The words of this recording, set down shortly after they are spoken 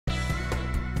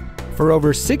For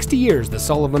over 60 years, the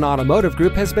Sullivan Automotive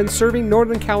Group has been serving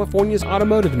Northern California's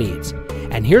automotive needs.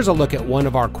 And here's a look at one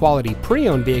of our quality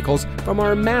pre-owned vehicles from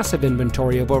our massive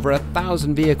inventory of over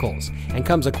 1,000 vehicles, and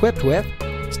comes equipped with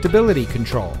stability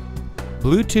control,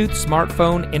 Bluetooth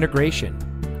smartphone integration,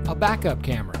 a backup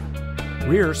camera,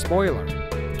 rear spoiler,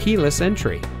 keyless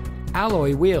entry,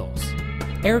 alloy wheels,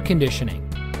 air conditioning,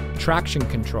 traction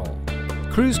control,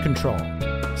 cruise control,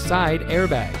 side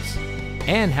airbags,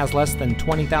 and has less than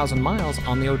 20,000 miles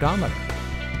on the odometer.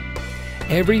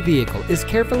 Every vehicle is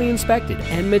carefully inspected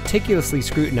and meticulously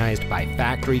scrutinized by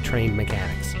factory-trained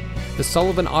mechanics. The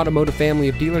Sullivan Automotive family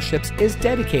of dealerships is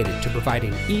dedicated to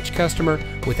providing each customer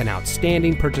with an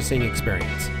outstanding purchasing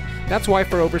experience. That's why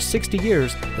for over 60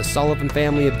 years, the Sullivan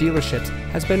family of dealerships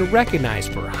has been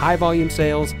recognized for high-volume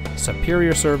sales,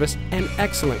 superior service, and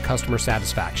excellent customer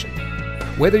satisfaction.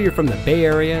 Whether you're from the Bay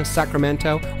Area,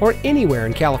 Sacramento, or anywhere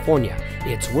in California,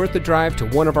 it's worth the drive to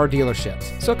one of our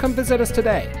dealerships. So come visit us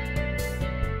today.